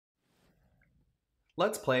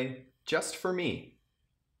Let's play Just For Me.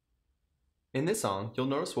 In this song, you'll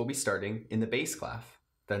notice we'll be starting in the bass clef,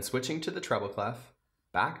 then switching to the treble clef,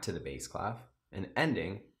 back to the bass clef, and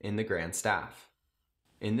ending in the grand staff.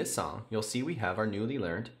 In this song, you'll see we have our newly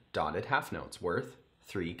learned dotted half notes worth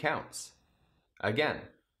 3 counts. Again,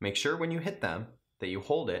 make sure when you hit them that you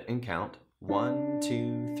hold it and count 1,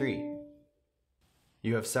 2, 3.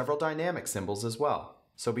 You have several dynamic symbols as well,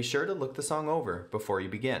 so be sure to look the song over before you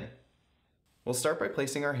begin. We'll start by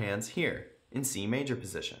placing our hands here in C major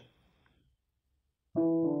position.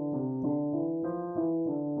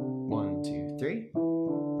 1, 2, 3.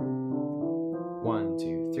 1,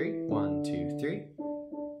 2, 3. 1, 2, 3.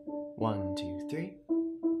 1, 2, 3.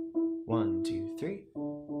 1, 2, 3.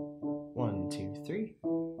 1, 2, 3.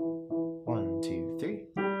 1, 2, 3.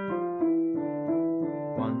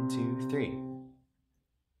 1, 2, 3.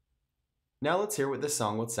 Now let's hear what this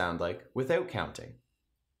song would sound like without counting.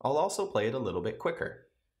 I'll also play it a little bit quicker.